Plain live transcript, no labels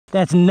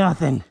That's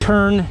nothing.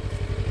 Turn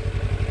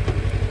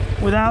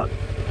without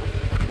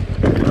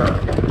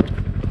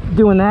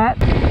doing that.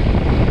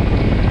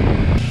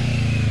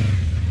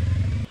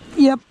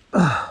 Yep.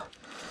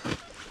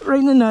 Right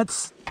in the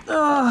nuts.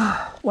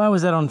 Why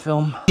was that on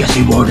film?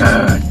 Jesse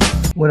Warden.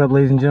 What up,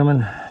 ladies and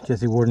gentlemen?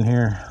 Jesse Warden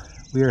here.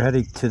 We are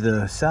heading to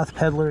the South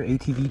Pedlar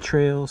ATV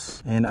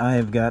trails, and I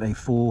have got a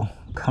full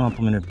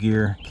complement of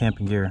gear,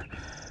 camping gear.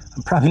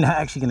 I'm probably not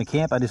actually going to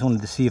camp. I just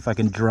wanted to see if I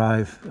can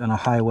drive on a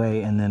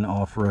highway and then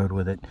off-road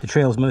with it. The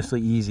trail is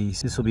mostly easy,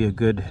 so this will be a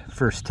good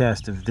first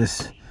test of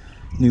this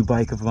new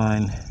bike of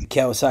mine.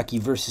 Kawasaki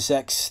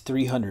Versys-X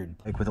 300.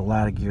 Like with a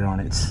lot of gear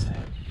on it. It's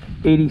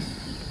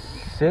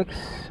 86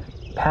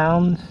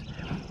 pounds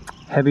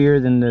heavier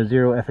than the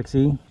Zero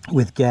FXE.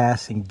 With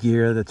gas and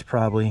gear, that's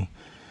probably,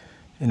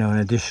 you know, an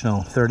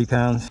additional 30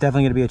 pounds.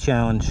 Definitely going to be a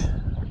challenge.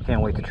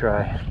 Can't wait to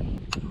try.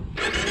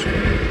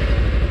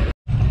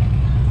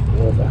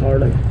 Well, it's a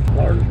Harley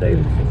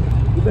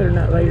Davidson. You better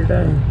not lay her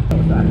down.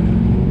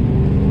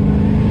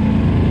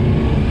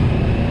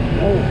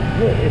 Oh,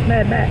 look, it's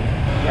Mad Max.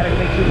 Gotta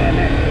make sure Mad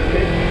Max is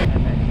okay.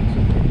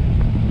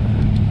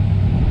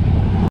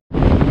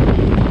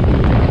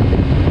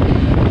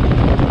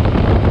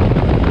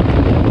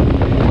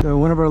 So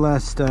one of our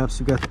last stops,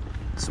 we've got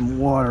some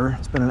water.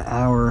 It's been an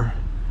hour.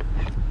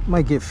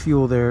 Might get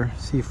fuel there.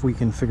 See if we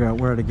can figure out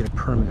where to get a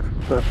permit.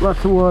 But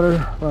lots of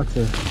water, lots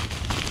of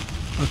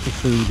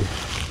food.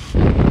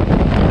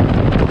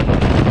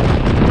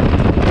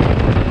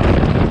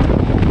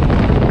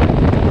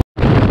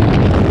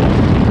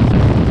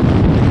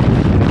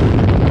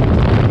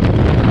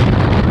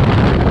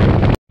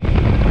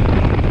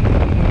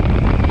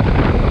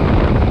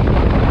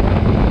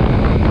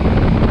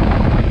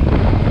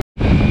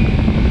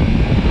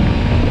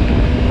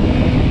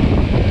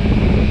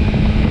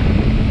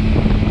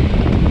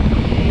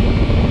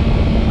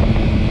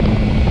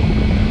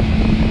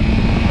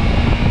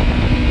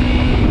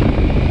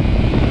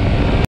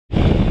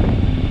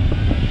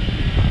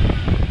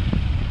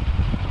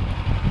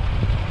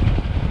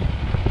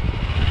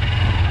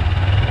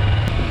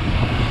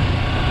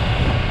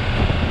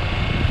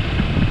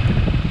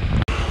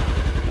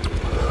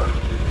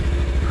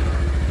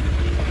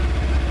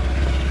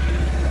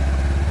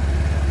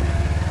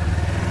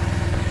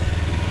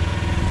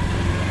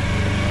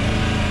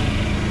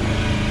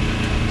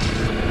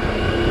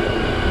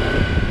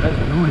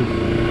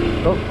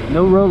 Oh,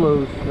 no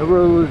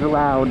Rolos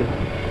allowed.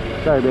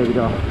 Sorry, baby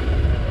doll.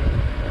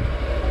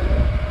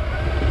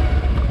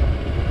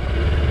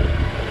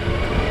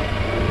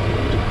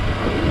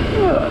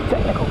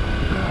 Technical.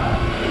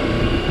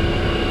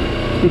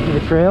 Stick to the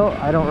trail.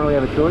 I don't really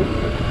have a choice.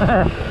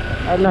 I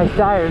have nice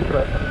tires,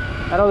 but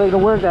I don't think it'll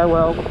work that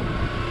well.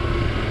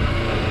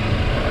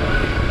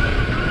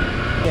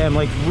 Yeah, I'm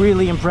like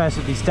really impressed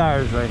with these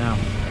tires right now.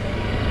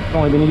 I've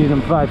only been using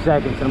them 5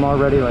 seconds and I'm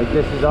already like,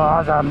 this is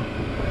awesome.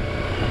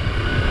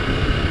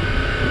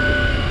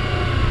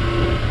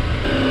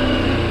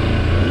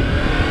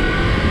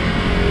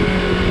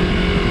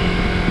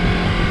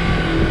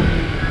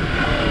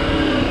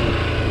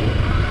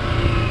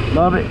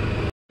 Love it.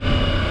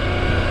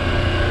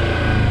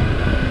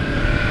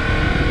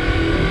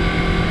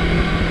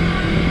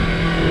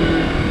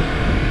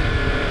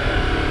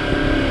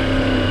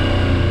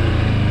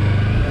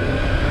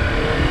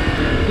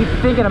 Keep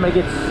thinking I'm gonna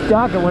get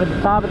stuck at one of the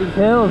top of these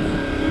hills.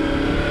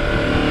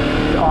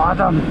 It's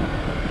awesome.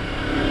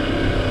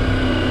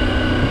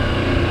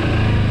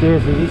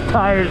 Seriously, these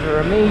tires are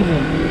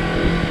amazing.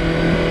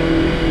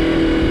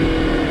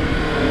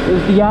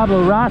 Those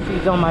Diablo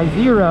Rossis on my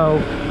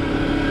Zero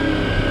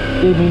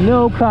gave me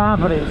no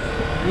confidence,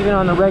 even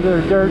on the regular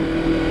dirt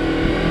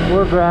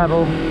or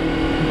gravel.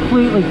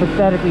 Completely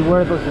pathetically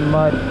worthless in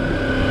mud.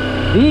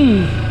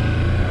 These,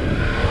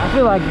 I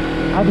feel like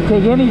I could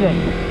take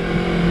anything.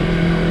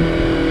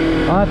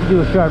 I'll have to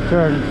do a sharp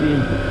turn and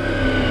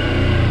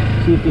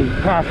see if they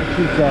pass the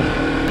true test.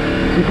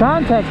 The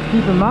context to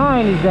keep in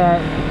mind is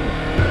that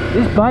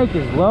this bike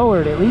is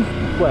lowered at least,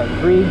 what,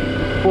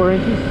 3-4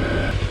 inches?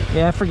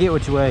 Yeah, I forget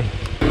which way.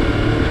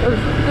 Those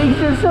things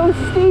are so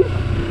steep.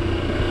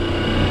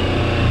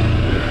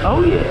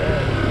 Oh yeah.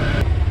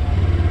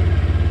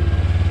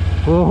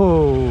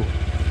 Whoa.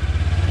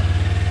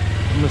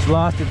 Almost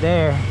lost it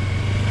there.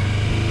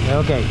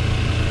 Okay.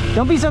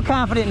 Don't be so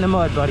confident in the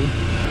mud, buddy.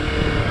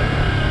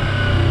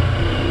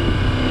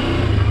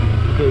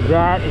 Okay,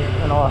 that is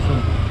an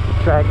awesome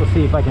track. Let's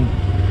see if I can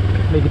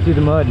make it through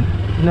the mud.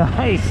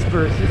 Nice,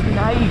 Versys,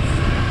 nice.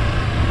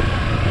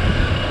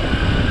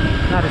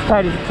 Not as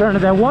tight as the turn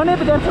as I wanted,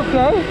 but that's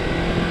okay.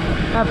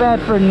 Not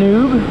bad for a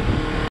noob.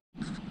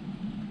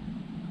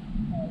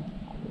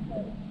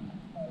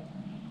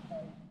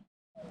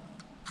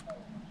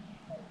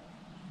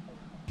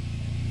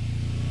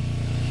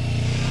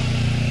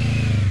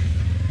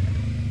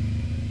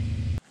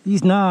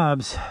 These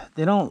knobs,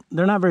 they're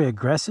not very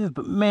aggressive,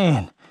 but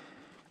man,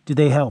 do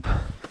they help.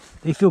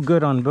 They feel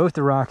good on both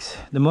the rocks.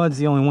 The mud's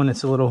the only one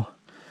that's a little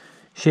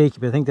shaky,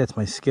 but I think that's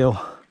my skill.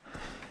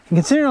 And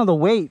considering all the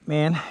weight,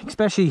 man,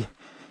 especially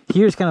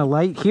Here's kind of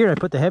light. Here I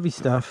put the heavy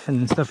stuff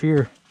and stuff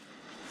here.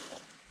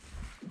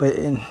 But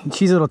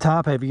she's a little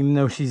top heavy, even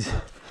though she's,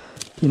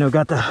 you know,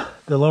 got the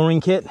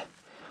lowering kit.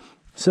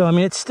 So, I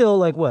mean, it's still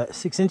like, what,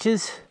 6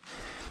 inches?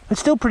 It's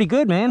still pretty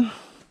good, man.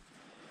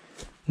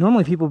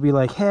 Normally people would be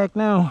like, heck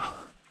no.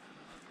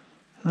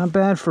 Not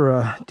bad for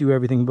a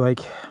do-everything bike.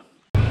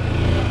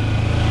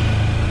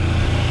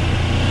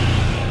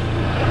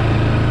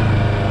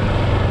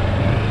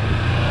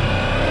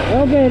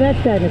 Okay,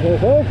 that's technical.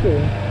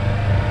 Okay.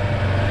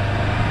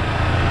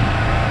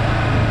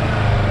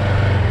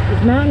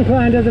 This mountain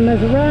climb doesn't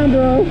mess around,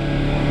 bro.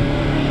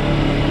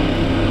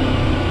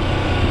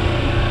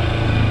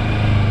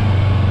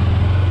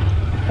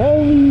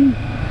 Holy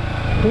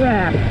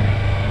crap.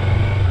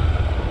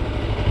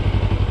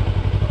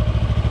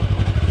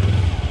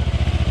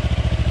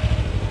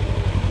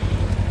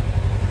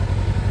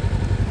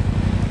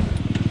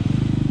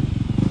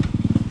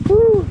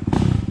 Woo.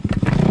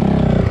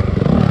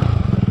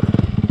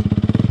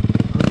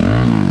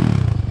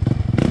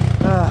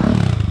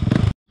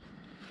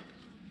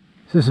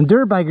 So some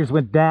dirt bikers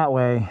went that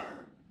way,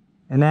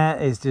 and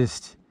that is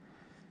just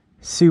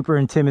super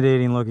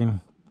intimidating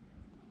looking.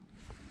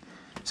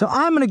 So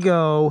I'm gonna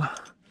go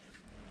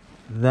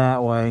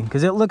that way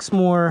because it looks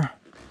more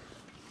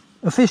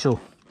official.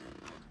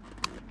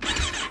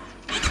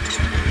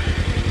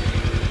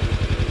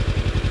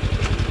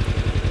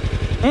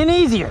 And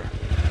easier,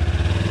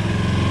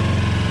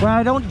 where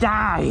I don't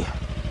die.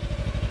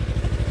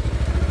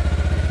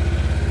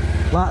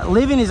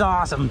 Living is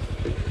awesome.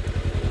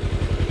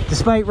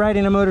 Despite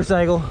riding a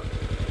motorcycle,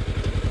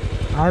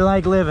 I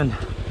like living.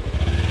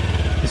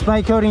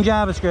 Despite coding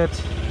JavaScript,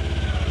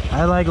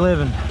 I like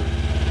living.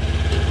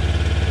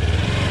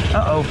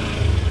 Uh-oh,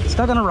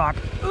 stuck on a rock.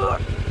 Ugh.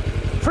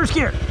 First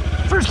gear,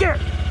 first gear.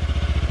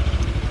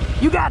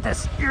 You got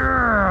this.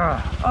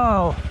 Ugh.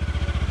 Oh,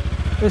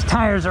 those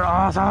tires are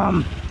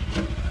awesome.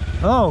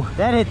 Oh,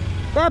 that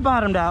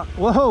bottomed out.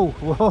 Whoa,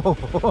 whoa,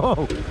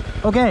 whoa.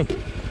 Okay,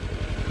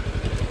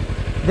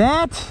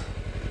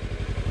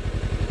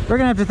 we're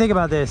gonna have to think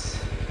about this.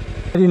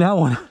 I do not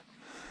want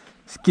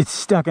to get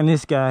stuck on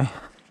this guy.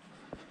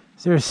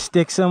 Is there a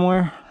stick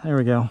somewhere? There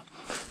we go.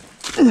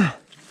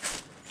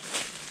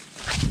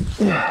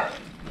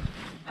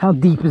 How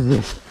deep is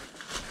this?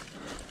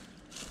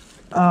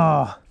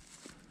 Oh,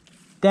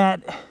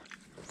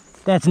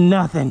 that's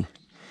nothing.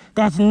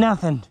 That's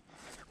nothing.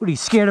 What, are you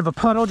scared of a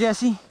puddle,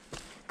 Jesse?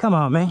 Come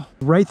on, man.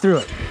 Right through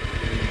it.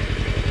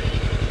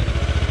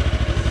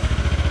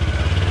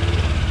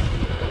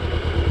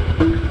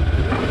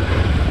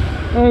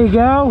 There you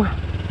go.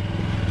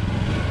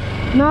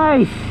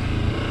 Nice.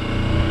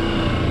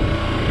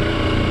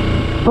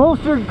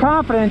 Bolstered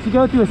confidence, you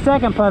go through a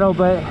second puddle,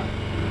 but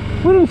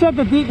we didn't check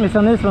the deepness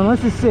on this one.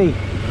 Let's just see.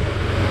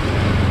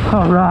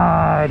 All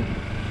right.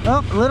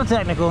 Oh, a little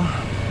technical.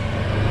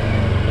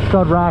 It's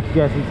called rocks,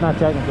 Jesse. It's not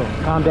technical.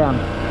 Calm down.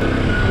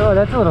 Oh,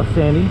 that's a little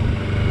sandy.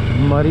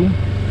 Muddy.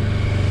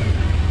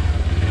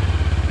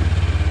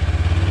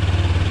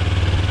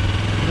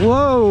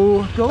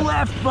 Whoa. Go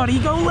left, buddy.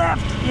 Go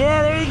left.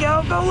 Yeah, there you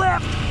go. Go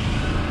left.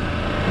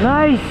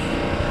 Nice.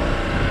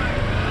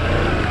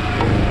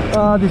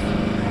 Oh, this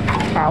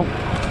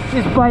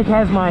bike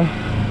has my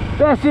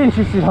best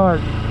interest at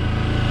heart.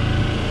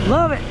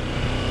 Love it.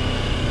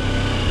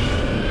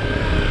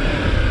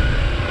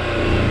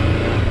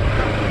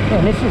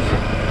 Man, this is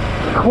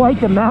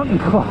quite the mountain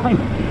climb.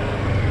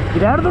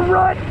 Get out of the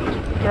rut.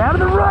 Get out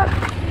of the rut.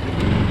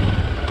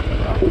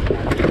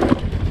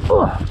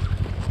 Oh.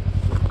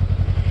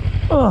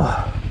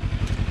 Oh.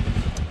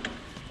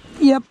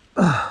 Yep.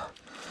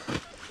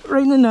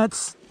 Right in the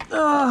nuts.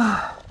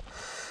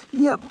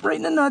 Yep, right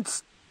in the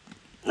nuts.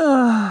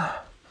 Oh.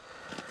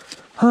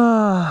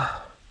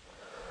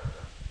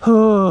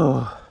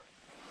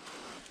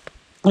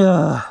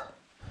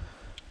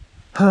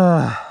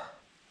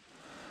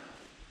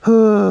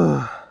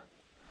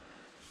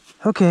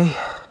 Okay.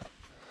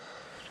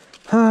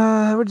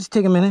 We'll just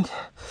take a minute.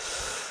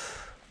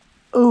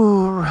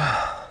 Oh.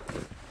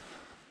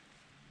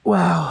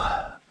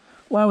 Wow.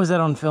 Why was that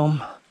on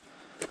film?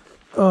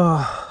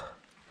 Oh.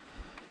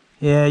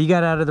 Yeah, you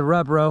got out of the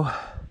rut, bro.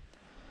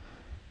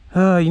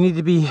 Oh, you need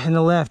to be in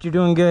the left. You're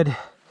doing good.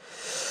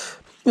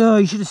 Oh,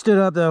 you should have stood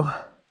up, though.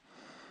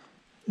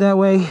 That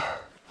way.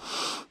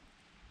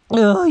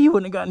 Oh, you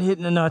wouldn't have gotten hit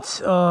in the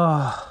nuts.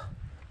 Oh.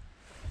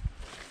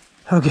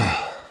 Okay.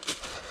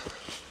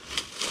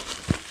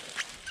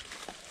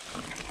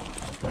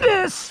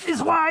 This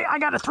is why I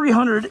got a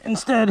 300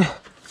 instead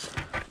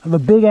of a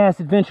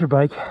big-ass adventure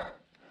bike.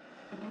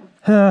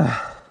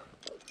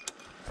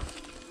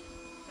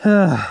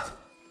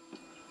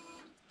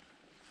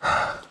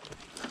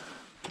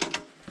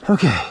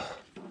 Okay.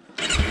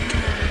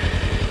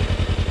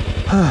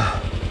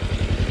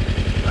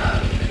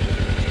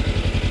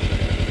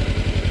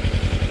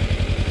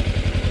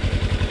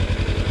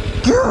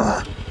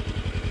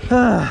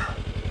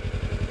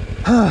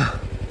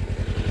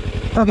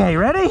 Okay,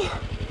 ready?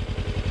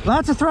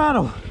 Lots of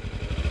throttle.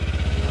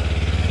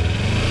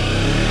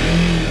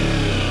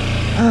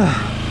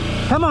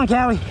 Come on,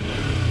 Cowie.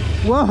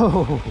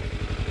 Whoa!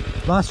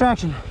 Lost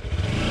traction.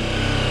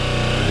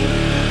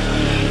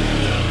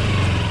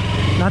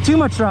 Not too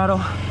much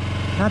throttle.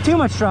 Not too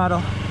much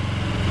throttle.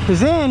 Because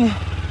then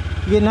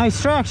you get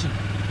nice traction.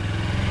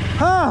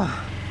 Ah!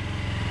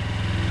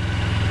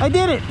 I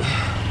did it!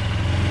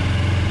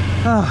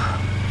 Ah!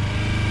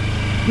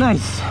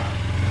 Nice.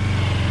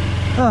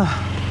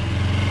 Ah!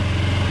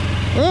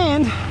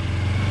 And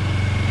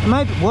I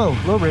might, whoa,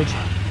 low bridge.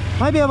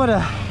 Might be able to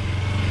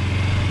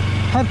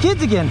have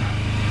kids again.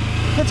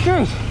 That's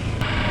great.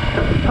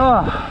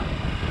 Oh,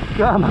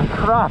 God, my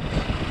crotch.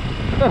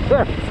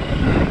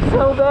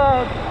 So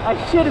bad. I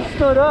should have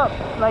stood up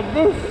like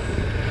this.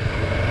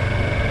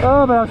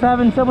 Oh, but I was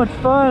having so much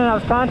fun and I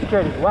was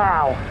concentrated.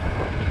 Wow.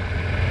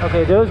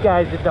 Okay, those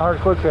guys did the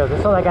hardcore trails.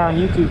 I saw that guy on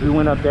YouTube who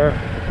went up there.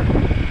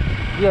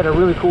 He had a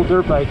really cool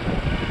dirt bike.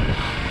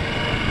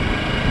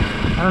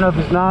 I don't know if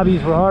his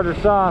knobbies were hard or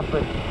soft,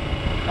 but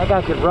that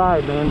guy could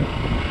ride, man.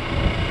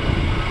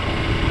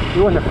 He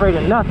wasn't afraid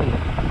of nothing.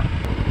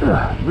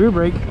 Ugh, rear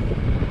brake.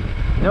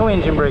 No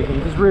engine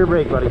braking, just rear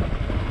brake, buddy.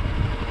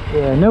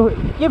 Yeah, no,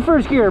 give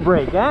first gear a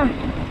break, huh?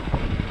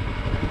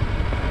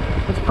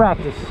 Let's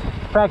practice.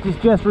 Practice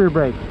just rear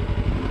brake.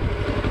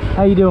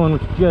 How you doing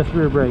with just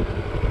rear brake?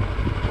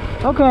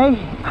 Okay,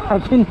 I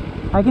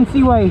can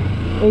see why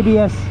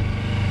ABS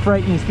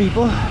frightens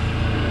people.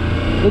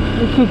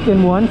 It kicked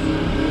in once.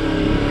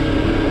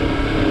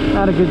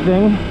 Not a good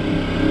thing.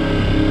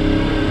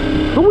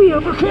 But we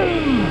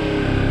overcame!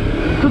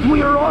 Because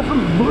we are awesome!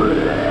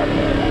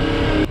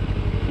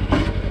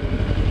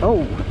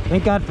 Oh,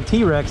 thank God for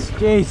T-Rex.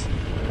 Jeez,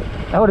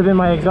 that would have been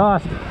my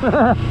exhaust.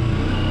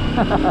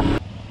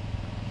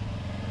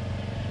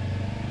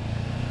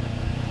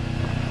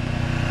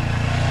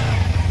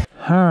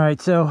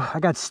 Alright, so I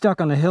got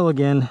stuck on the hill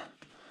again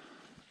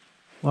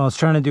while I was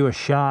trying to do a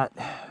shot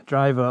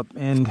drive up,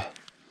 and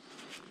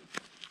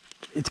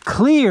it's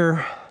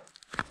clear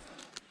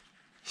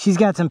she's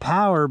got some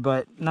power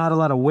but not a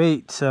lot of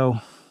weight, so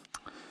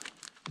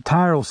the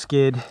tire will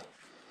skid.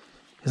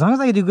 As long as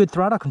I can do good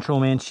throttle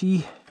control, man,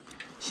 she's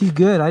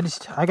good.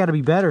 I gotta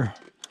be better.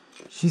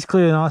 She's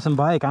clearly an awesome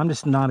bike. I'm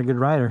just not a good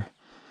rider.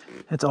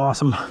 That's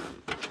awesome.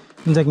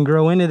 Means I can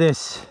grow into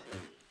this.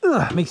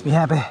 Ugh, makes me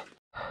happy.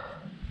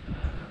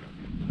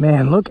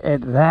 Man, look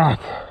at that.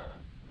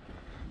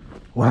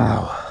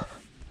 Wow.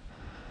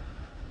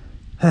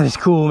 That is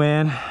cool,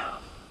 man.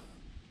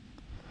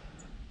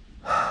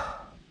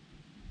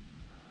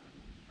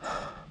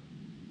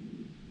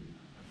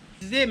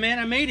 This is it, man.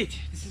 I made it.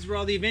 This is where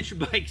all the adventure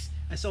bikes.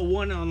 I saw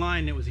one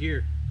online that was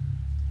here.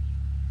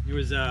 It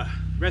was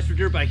rest for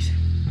dirt bikes.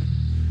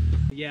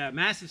 Yeah,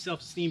 massive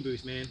self-esteem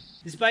boost, man.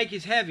 This bike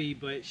is heavy,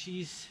 but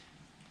she's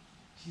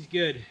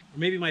good. Or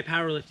maybe my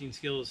powerlifting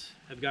skills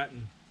have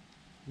gotten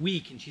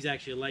weak and she's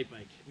actually a light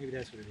bike. Maybe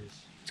that's what it is.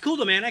 It's cool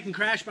though, man. I can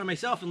crash by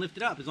myself and lift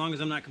it up as long as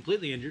I'm not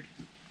completely injured.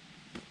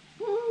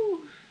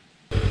 Woo!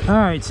 All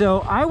right, so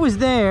I was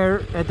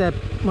there at that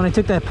when I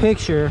took that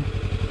picture.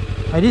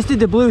 I just did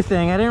the blue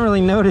thing. I didn't really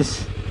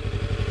notice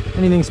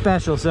anything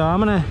special, so I'm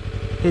gonna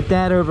hit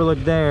that overlook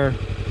there.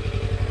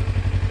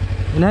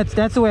 And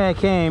that's the way I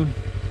came.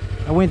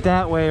 I went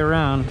that way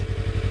around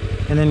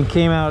and then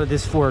came out at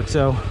this fork,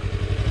 so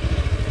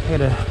I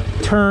gotta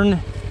turn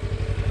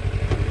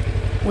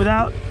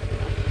without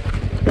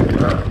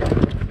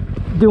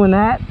doing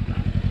that.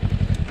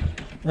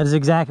 That is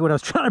exactly what I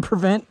was trying to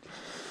prevent.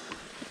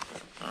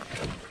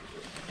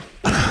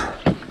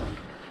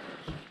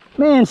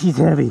 Man, she's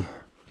heavy.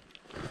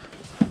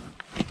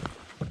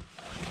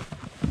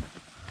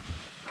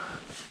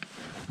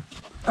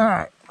 All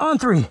right, on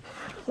three.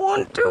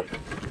 1, 2.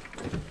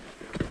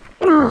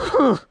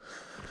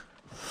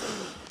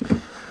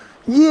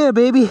 Yeah,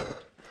 baby.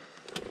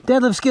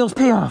 Deadlift skills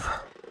pay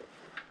off.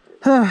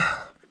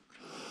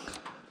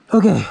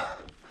 Okay.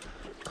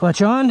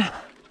 Clutch on.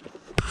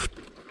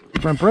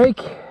 Front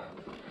brake.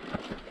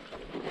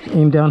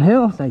 Aim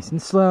downhill, nice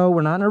and slow.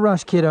 We're not in a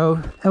rush, kiddo.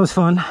 That was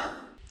fun.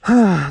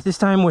 This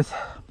time with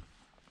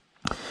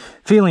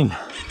feeling.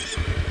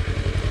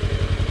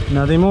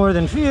 Nothing more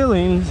than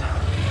feelings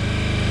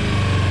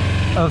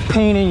of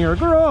pain in your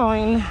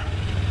groin.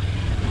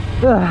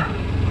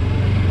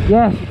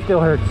 Yes, it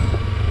still hurts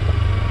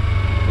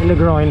in the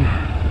groin.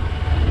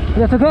 But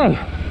that's okay.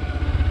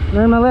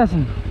 Learned my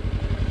lesson.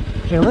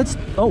 Okay, let's.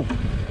 Oh,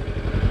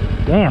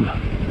 damn!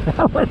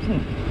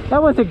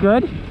 That wasn't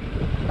good.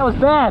 That was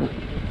bad.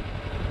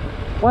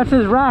 Watch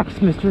those racks,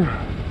 Mr.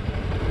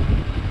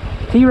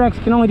 T-Rex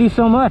can only do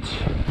so much.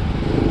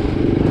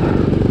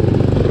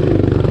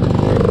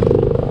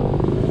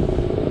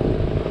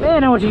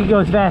 Man, I wish you could go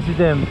as fast as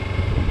them.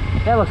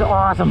 That looks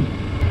awesome.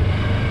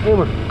 They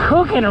were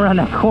cooking around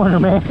that corner,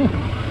 man.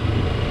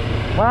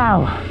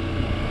 Wow.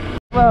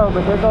 Slow,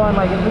 but they're going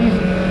like at least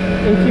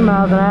 18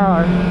 miles an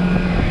hour.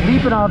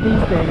 Leaping off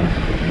these things.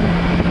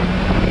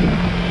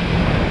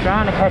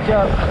 Trying to catch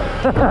up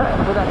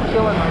without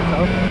killing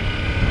myself.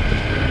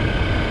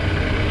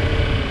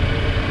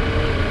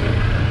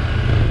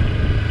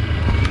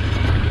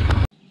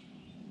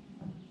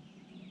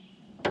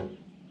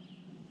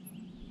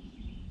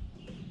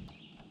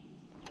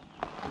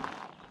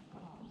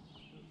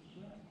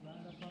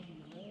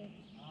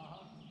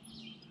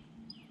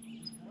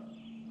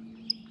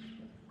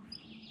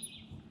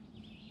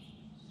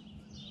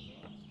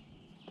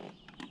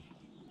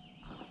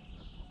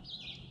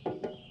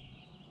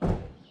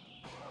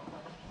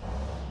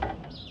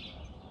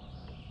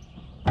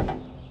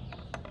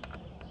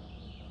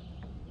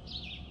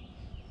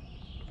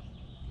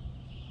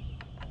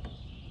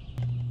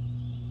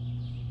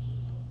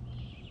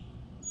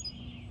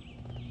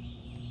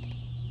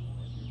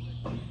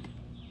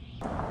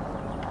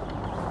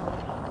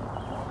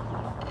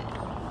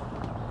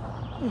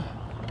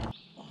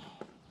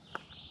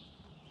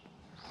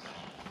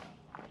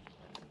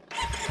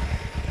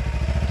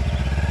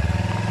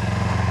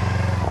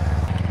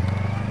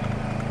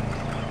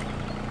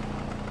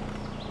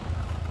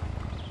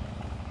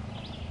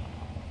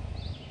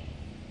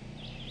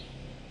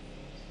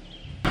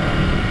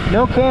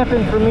 No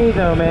camping for me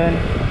though, man.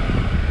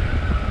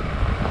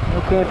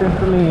 No camping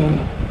for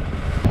me.